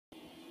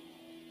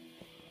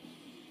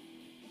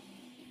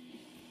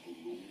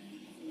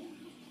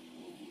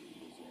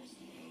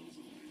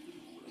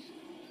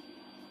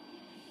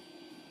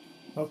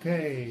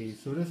Okay,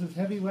 so this is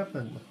Heavy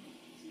Weapon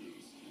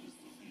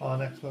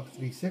on Xbox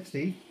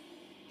 360.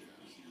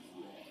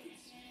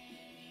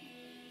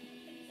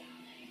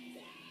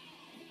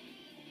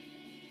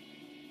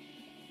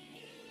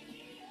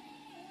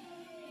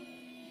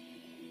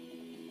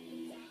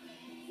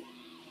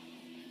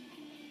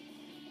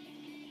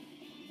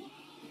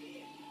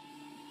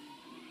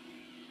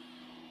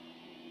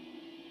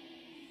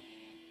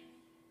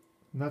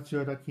 Not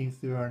sure that keys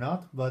through or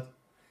not, but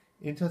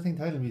interesting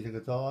title music,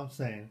 that's all I'm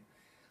saying.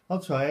 I'll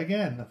try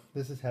again.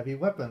 This is Heavy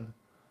Weapon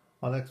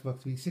on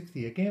Xbox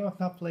 360, a game I've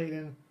not played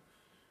in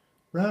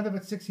around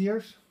about 6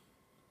 years,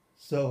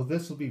 so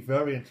this will be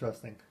very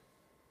interesting.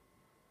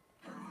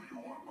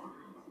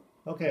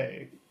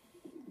 Okay.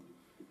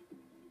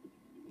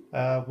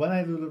 When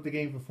I loaded up the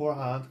game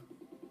beforehand,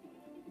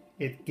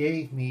 it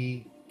gave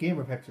me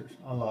gamer pictures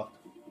unlocked.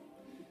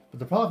 But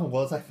the problem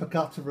was I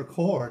forgot to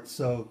record,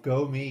 so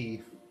go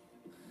me.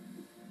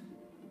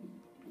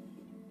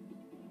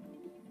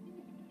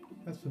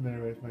 Let's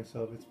familiarize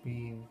myself. It's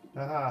been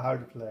hard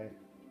to play,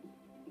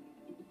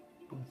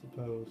 I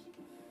suppose.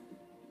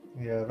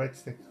 Yeah, right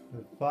stick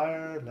to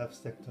fire, left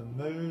stick to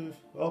move.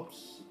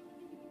 Oops.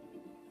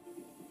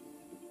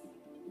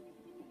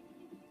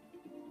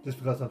 Just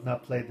because I've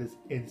not played this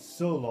in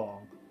so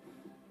long.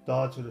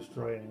 Dodge or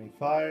destroy enemy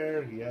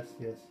fire. Yes,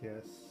 yes,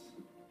 yes.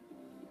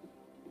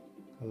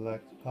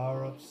 Collect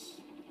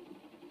power-ups.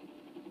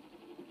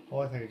 Oh,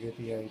 I think I get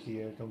the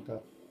idea, don't I?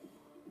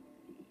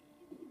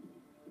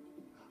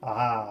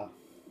 Aha!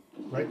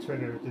 Right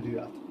trigger to do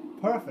that.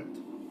 Perfect!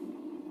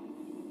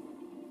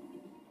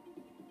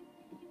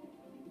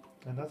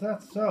 And that's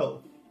that.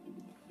 So,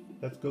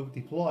 let's go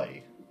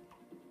deploy.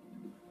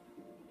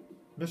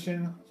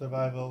 Mission,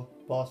 survival,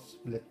 boss,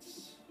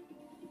 blitz.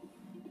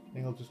 I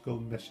think I'll just go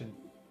mission.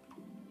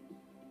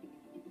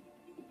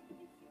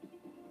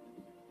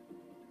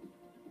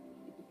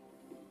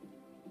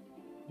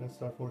 Red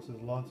Star forces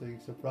launch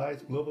a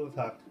surprise global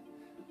attack.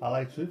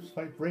 Allied troops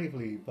fight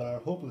bravely, but are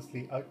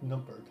hopelessly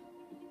outnumbered.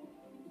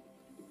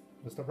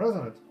 Mr.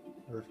 President,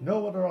 there is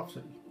no other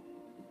option.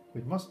 We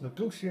must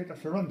negotiate a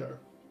surrender.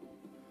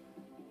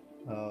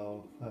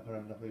 Oh, I've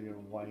heard enough of your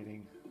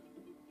whining.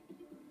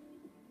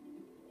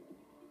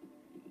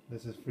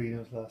 This is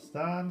Freedom's Last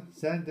Stand.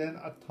 Send in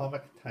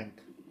atomic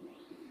tank.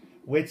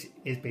 Which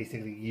is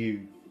basically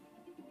you.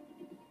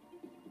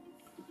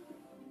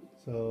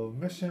 So,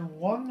 mission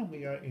 1,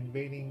 we are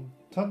invading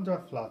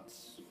Tundra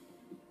Flats.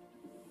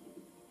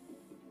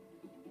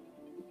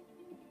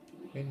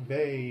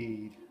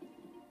 Invade.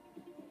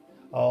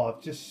 Oh,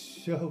 I've just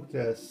showed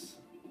this.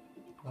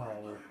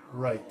 Oh,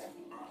 right.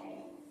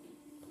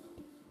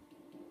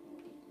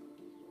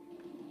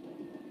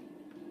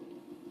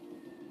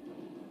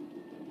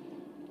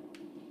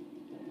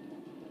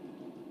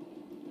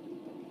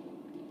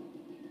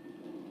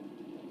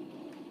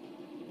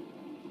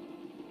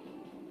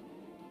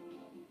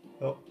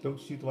 Oh, don't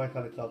shoot white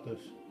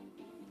helicopters.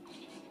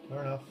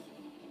 Fair enough.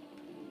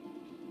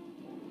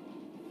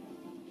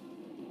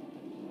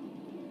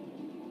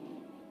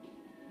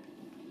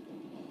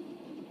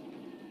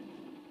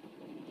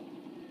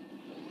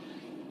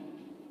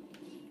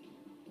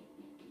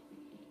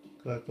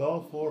 Collect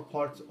all 4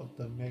 parts of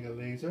the mega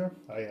laser.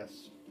 Ah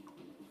yes.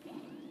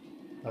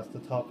 That's the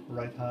top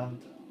right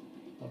hand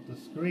of the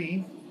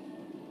screen.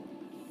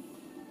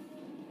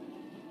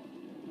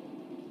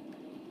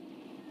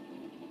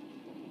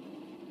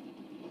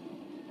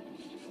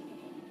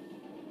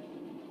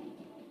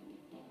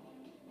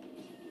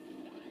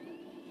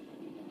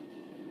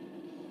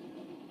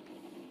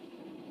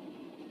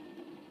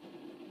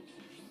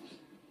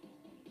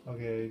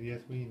 Okay, yes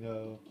we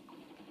know.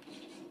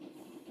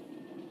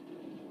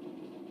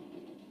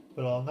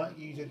 But I'll not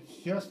use it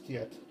just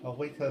yet. I'll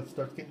wait till it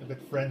starts getting a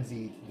bit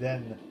frenzied,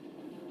 then.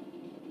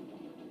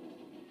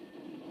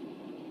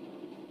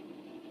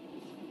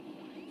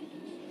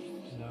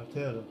 Now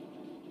tell them.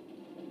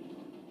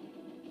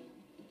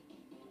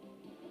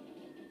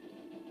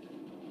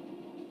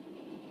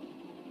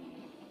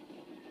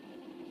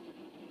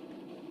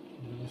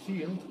 Into the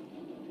shield.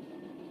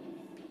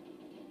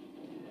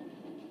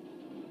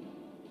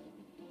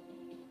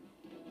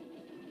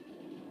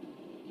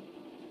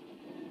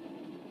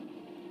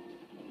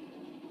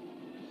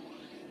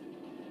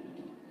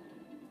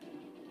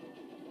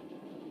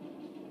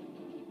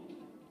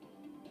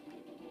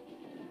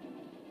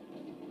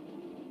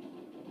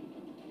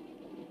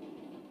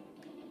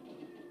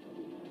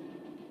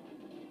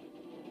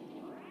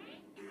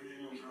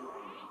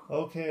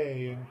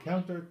 Okay,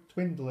 encounter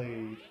Twin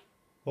Blade.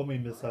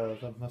 Homing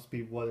missiles, that must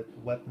be what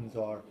weapons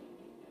are.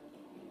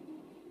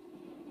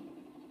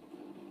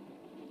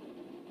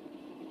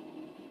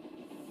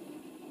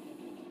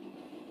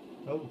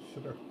 Oh,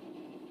 sugar.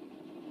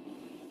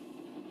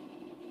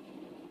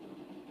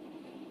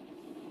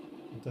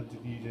 I'm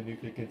tempted to use a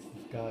nuke against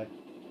this guy.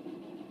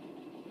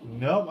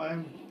 No,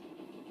 I'm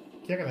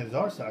kicking his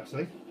arse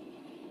actually.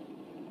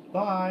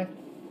 Bye!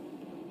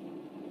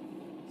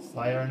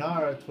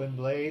 Sayonara, Twin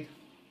Blade.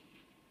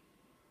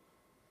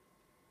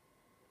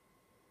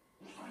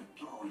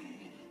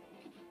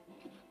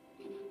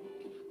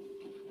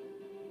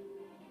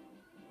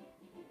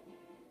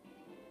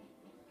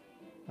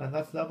 And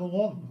that's level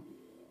 1.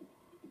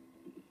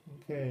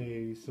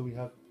 Okay, so we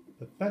have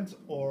defense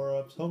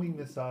orbs, homing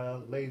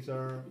missile,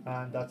 laser,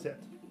 and that's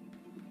it.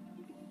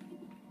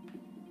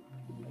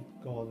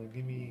 Go on and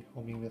give me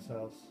homing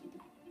missiles.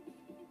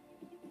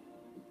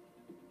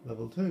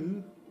 Level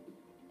 2.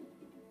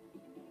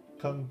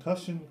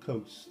 Concussion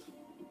Coast.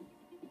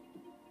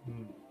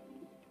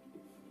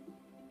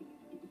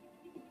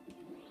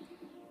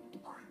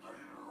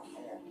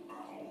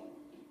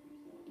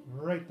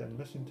 Right then,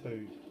 mission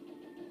 2.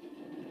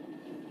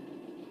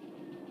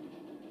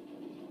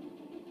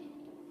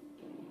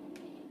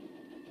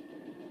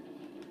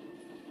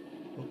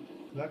 Oh,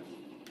 collect.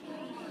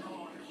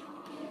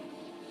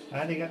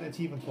 And you get an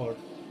achievement for it.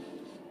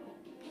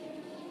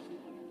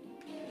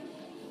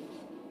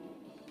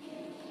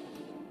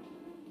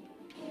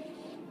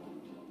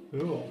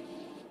 Cool.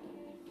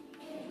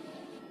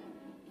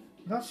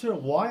 Not sure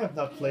why I've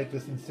not played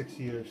this in 6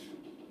 years.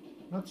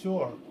 Not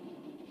sure.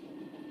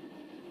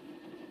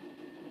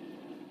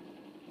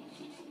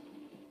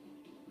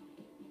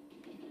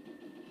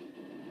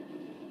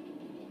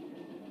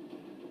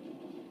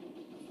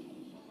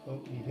 Oh,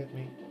 he hit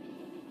me.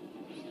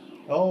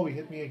 Oh, he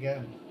hit me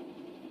again.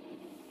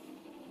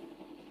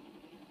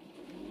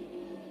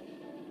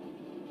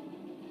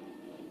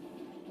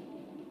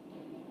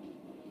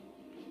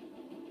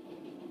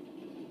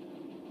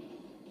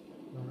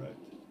 Alright.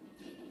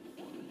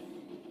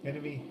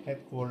 Enemy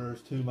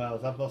headquarters 2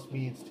 miles. That must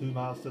mean it's 2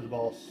 miles to the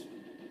boss.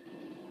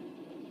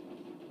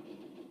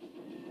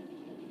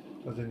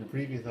 Because in the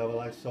previous level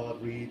I saw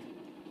it read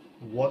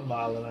 1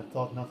 mile and I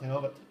thought nothing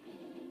of it.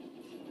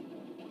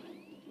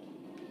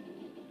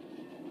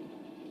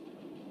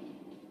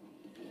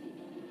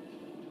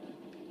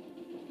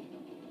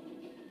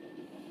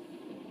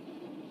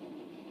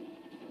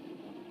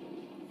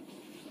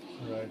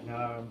 Right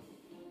now,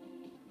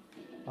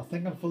 I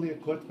think I'm fully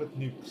equipped with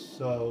nukes,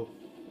 so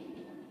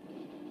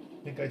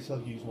I think I shall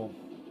use one.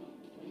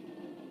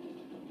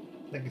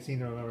 I think I seem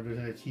to remember there's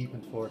an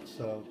achievement for it,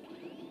 so.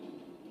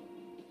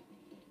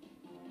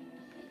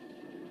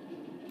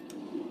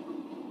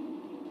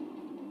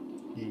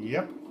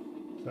 Yep,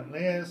 certainly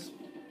is.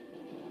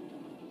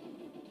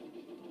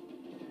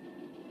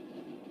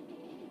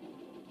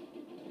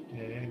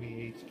 Yeah,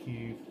 enemy HQ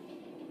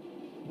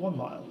 1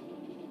 mile.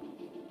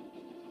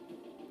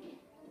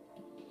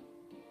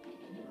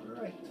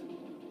 Right. There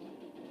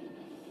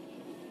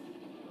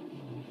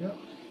we go.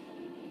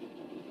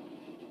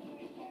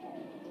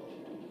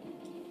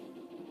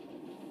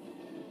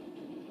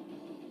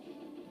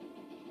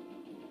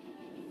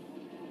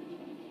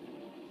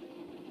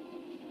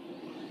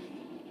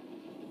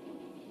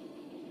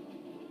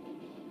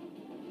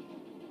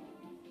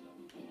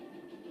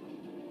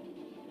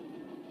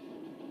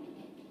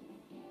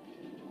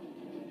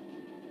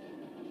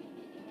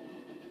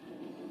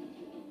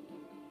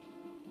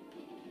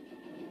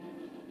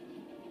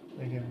 I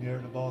think I'm near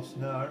the boss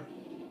now.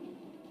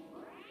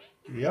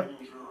 Yep.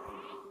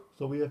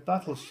 So we have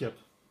battleship.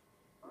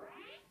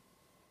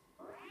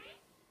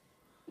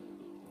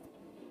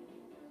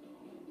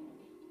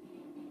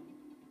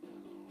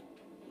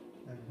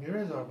 And here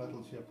is our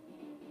battleship.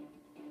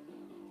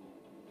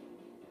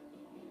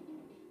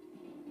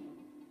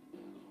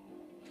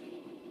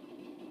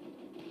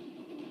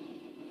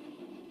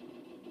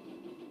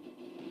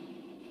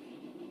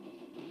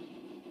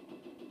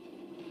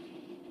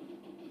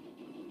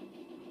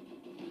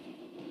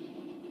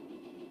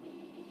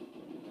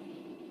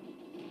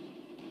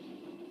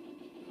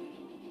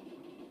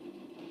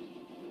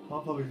 I'll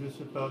probably just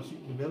about shoot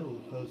in the middle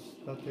because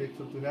that takes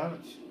up the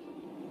damage.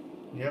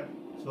 Yep.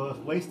 So I was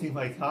wasting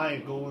my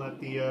time going at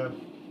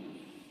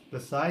the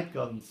side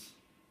guns.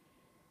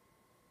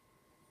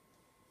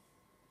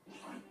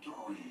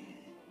 Victory.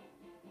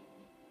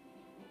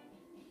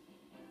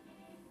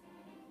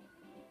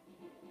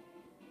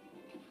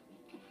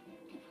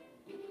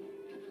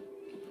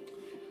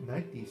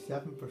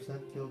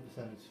 97% kill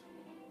percentage.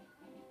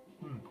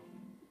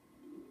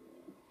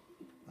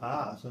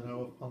 Ah, so now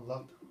we've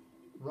unlocked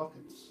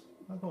rockets.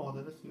 I'll go on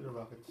then, let's do the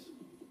rockets.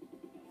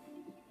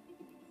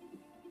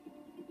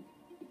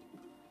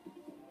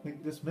 I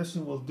think this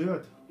mission will do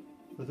it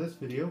for this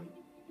video.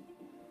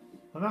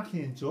 I'm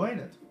actually enjoying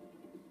it.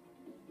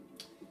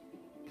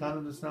 Can't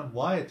understand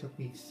why it took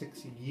me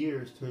 6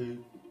 years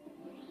to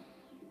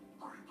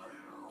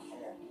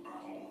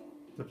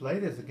play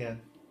this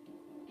again.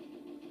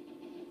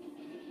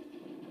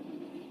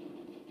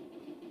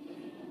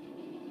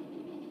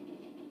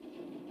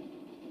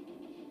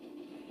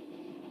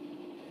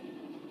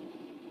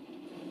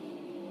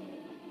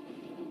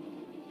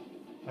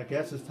 I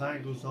guess as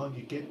time goes on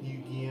you get new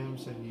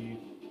games and you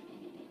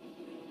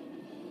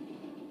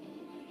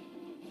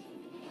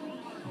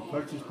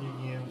purchase new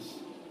games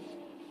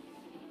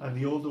and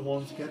the older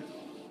ones get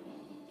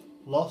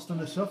lost in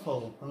the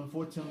shuffle, and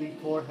unfortunately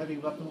poor Heavy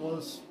Weapon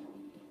was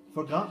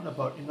forgotten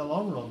about in the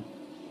long run.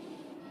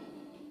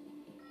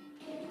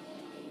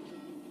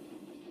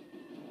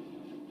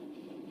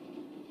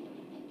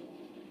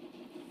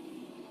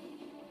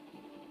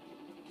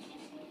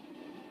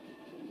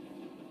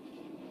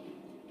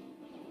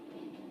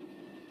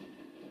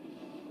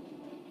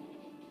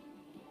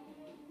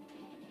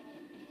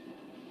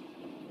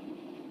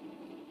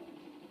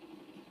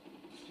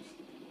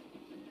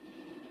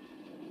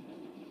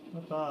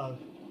 Not bad.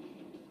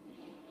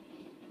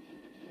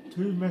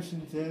 2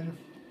 missions in,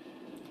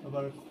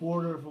 about a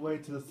quarter of the way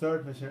to the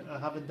 3rd mission. I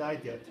haven't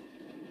died yet.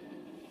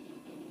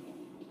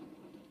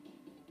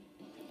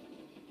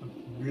 I'm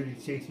really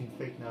chasing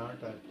fate now,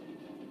 aren't I?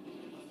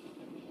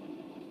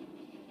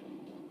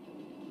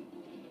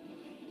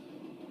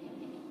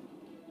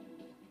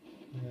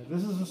 Yeah,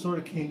 this is the sort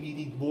of game you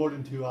need more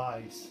than 2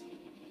 eyes.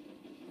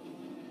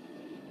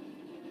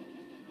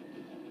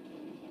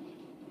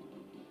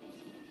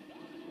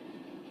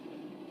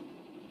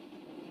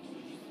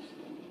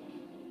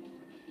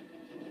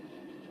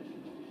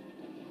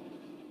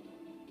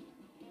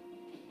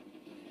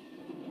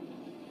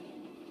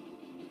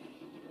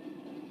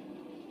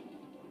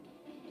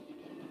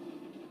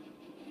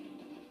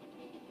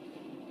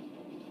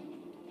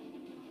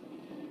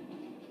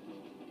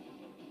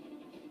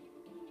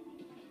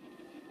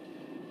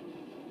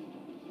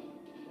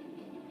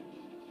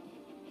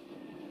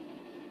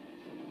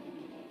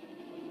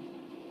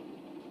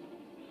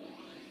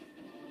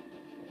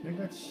 I think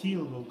that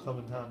shield will come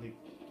in handy.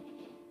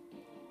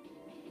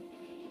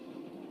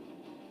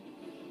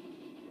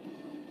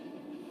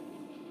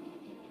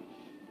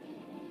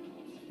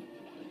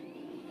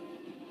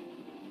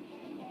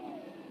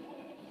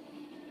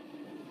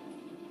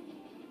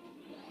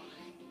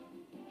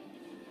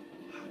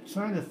 I'm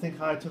trying to think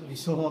how it took me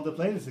so long to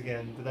play this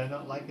again. Did I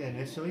not like it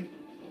initially?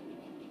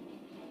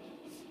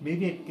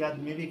 Maybe it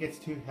gets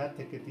too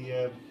hectic at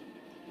the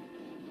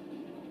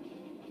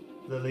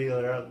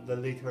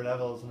later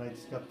levels, and I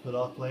just got put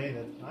off playing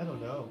it. I don't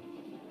know.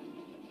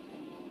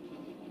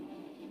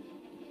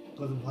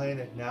 Because I'm playing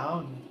it now,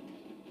 and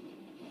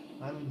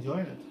I'm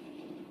enjoying it.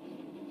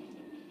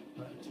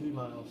 Right, 2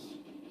 miles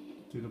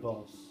to the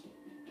boss.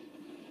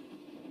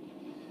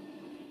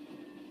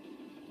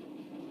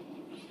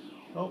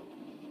 Oh,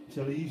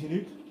 shall I use your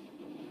nuke?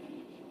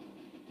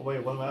 Oh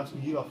wait, what am I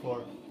asking you up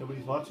for?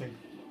 Nobody's watching.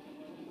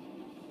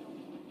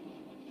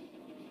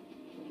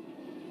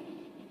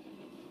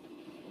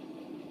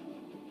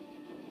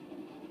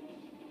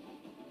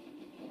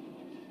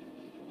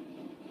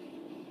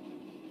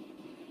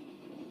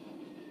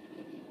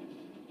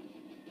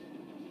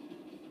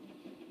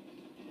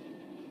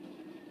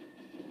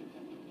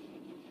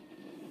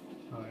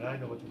 Alright, I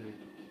know what to do.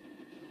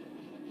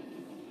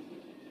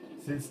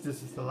 Since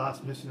this is the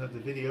last mission of the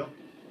video,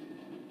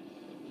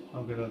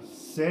 I'm going to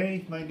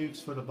save my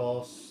nukes for the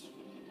boss,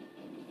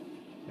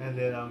 and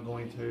then I'm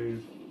going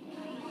to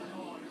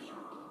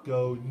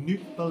go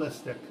nuke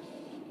ballistic.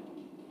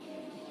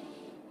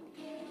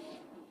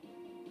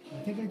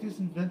 I think I just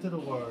invented a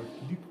word,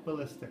 nuke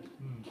ballistic.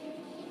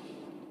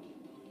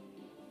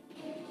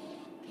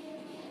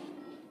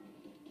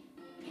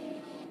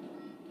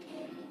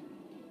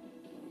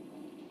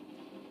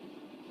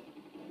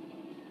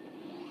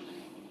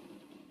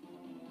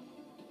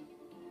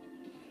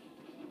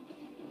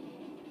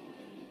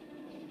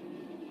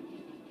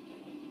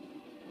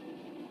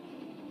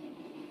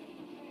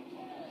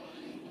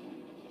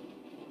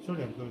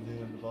 Surely I'm going to do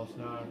the boss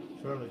now,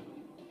 surely.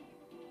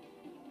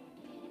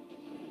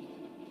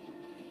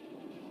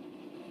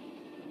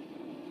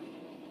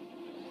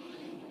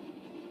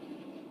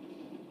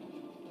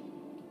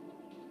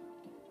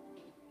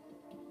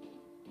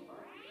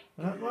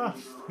 And at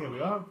last, here we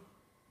are.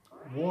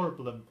 War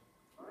Blimp.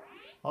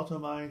 Auto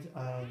mines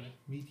and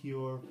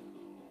meteor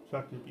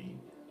tractor beam.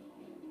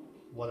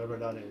 Whatever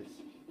that is.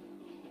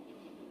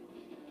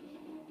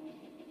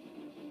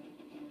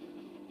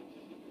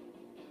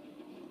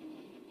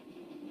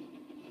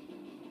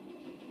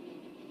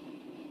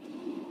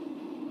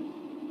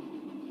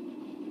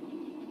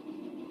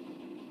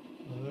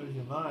 There's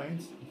your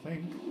mines, I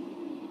think.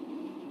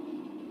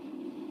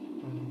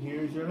 And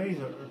here's your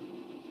laser.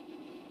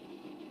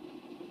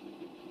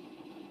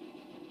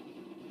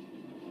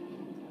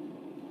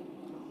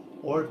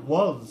 Or it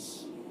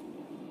was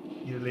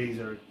your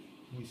laser.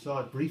 We saw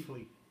it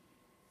briefly.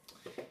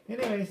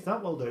 Anyways,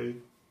 that will do.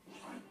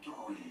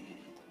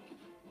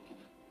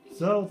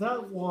 So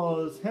that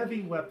was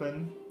Heavy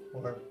Weapon,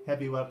 or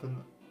Heavy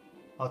Weapon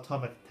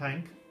Atomic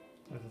Tank,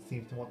 as it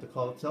seems to want to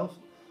call itself,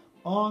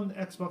 on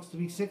Xbox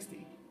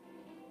 360.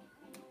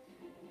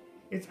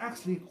 It's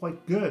actually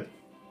quite good.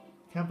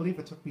 Can't believe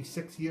it took me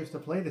 6 years to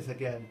play this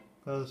again,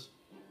 because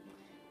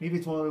maybe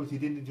it's one of those you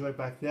didn't enjoy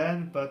back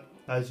then, but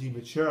as you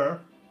mature,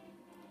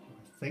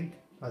 I think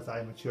as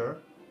I mature,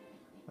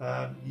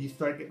 you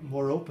start getting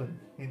more open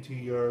into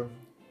your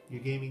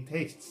gaming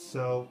tastes.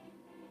 So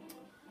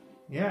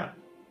yeah,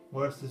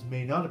 whereas this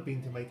may not have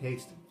been to my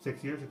taste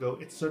 6 years ago,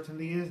 it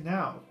certainly is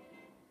now.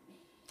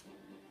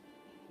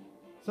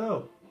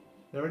 So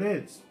there it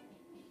is.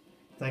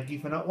 Thank you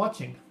for not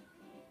watching.